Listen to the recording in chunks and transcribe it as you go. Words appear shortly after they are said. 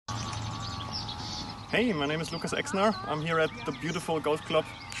Hey, my name is Lukas Exner. I'm here at the beautiful golf club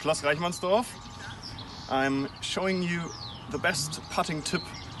Schloss Reichmannsdorf. I'm showing you the best putting tip,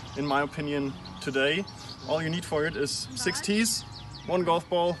 in my opinion, today. All you need for it is 6 tees, 1 golf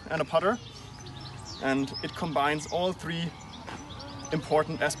ball and a putter. And it combines all 3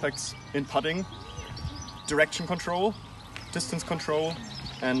 important aspects in putting: direction control, distance control,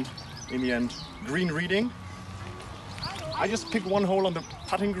 and in the end, green reading. I just pick one hole on the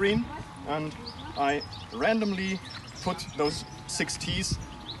putting green and I randomly put those 6 tees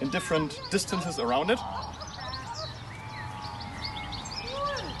in different distances around it.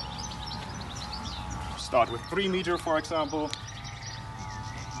 Start with 3 meter, for example.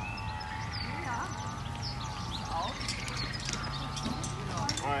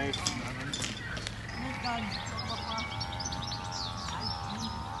 Right.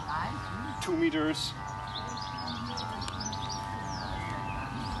 2 meters.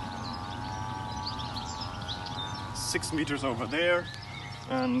 6 meters over there,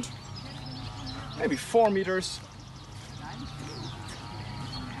 and maybe 4 meters.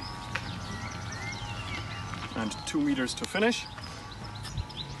 And 2 meters to finish.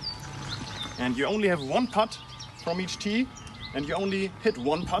 And you only have 1 putt from each tee, and you only hit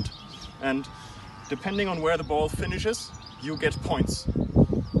 1 putt. And depending on where the ball finishes, you get points.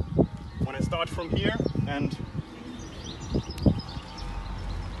 When I start from here and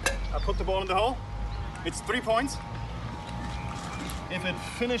I put the ball in the hole, it's 3 points. If it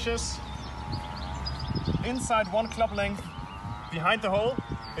finishes inside 1 club length behind the hole,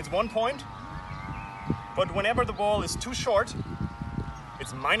 it's 1 point. But whenever the ball is too short,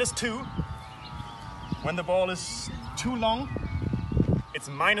 it's -2. When the ball is too long, it's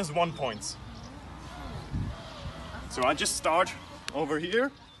 -1 points. So I just start over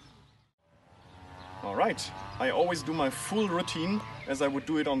here. All right, I always do my full routine as I would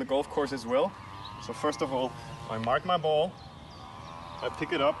do it on the golf course as well. So first of all, I mark my ball. I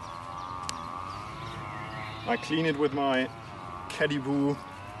pick it up, I clean it with my Caddy Boo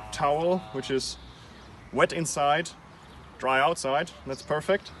towel, which is wet inside, dry outside. That's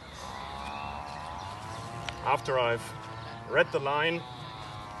perfect. After I've read the line,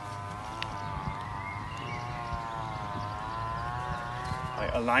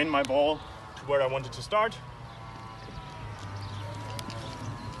 I align my ball to where I want it to start.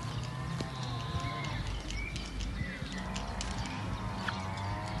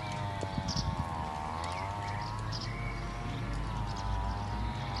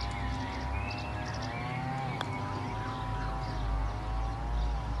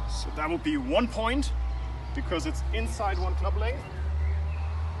 So that would be 1 point, because it's inside 1 club length.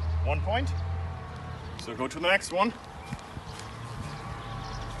 1 point. So go to the next one.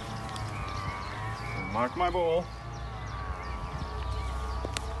 Mark my ball.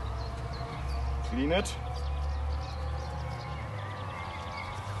 Clean it.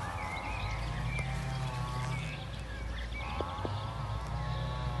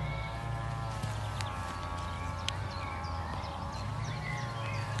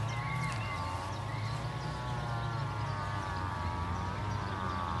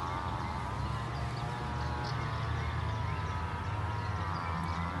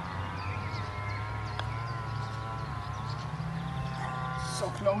 So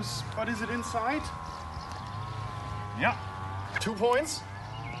close, but is it inside? Yeah, 2 points.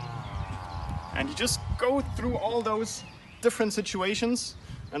 And you just go through all those different situations,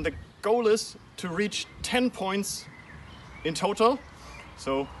 and the goal is to reach 10 points in total.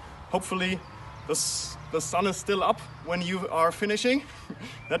 So hopefully the sun is still up when you are finishing.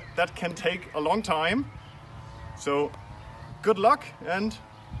 that can take a long time. So good luck and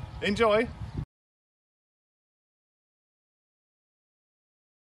enjoy.